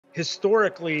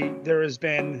Historically, there has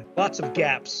been lots of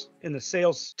gaps in the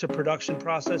sales to production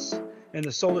process in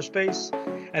the solar space,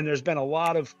 and there's been a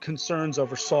lot of concerns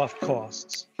over soft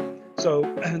costs. So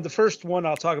the first one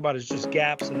I'll talk about is just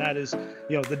gaps, and that is,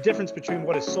 the difference between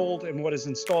what is sold and what is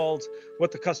installed,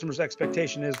 what the customer's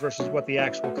expectation is versus what the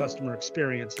actual customer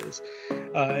experience is.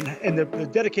 And the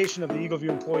dedication of the EagleView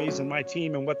employees and my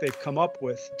team and what they've come up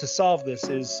with to solve this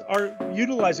is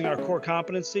utilizing our core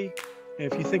competency.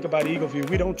 And if you think about EagleView,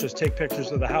 we don't just take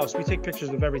pictures of the house, we take pictures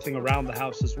of everything around the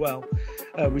house as well.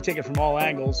 We take it from all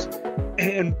angles.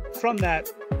 And from that,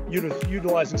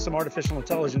 utilizing some artificial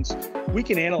intelligence, we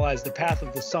can analyze the path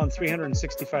of the sun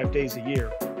 365 days a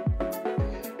year.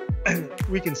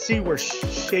 We can see where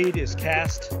shade is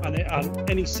cast on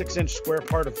any 6-inch square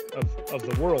part of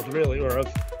the world, really, or of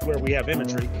where we have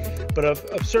imagery,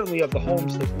 but certainly of the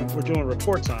homes that we're doing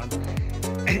reports on.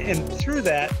 And through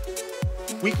that,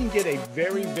 we can get a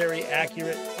very, very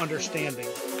accurate understanding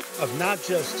of not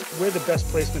just where the best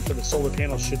placement for the solar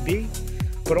panels should be,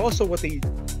 but also what the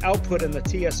output and the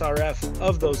TSRF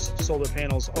of those solar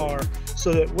panels are,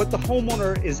 so that what the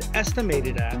homeowner is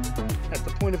estimated at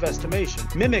the point of estimation,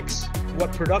 mimics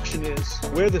what production is,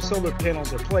 where the solar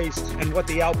panels are placed, and what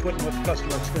the output and what the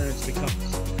customer experience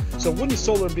becomes. So wouldn't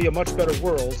solar be a much better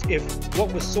world if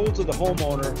what was sold to the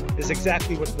homeowner is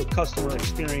exactly what the customer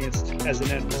experienced as an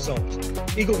end result?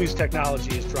 EagleView's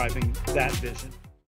technology is driving that vision.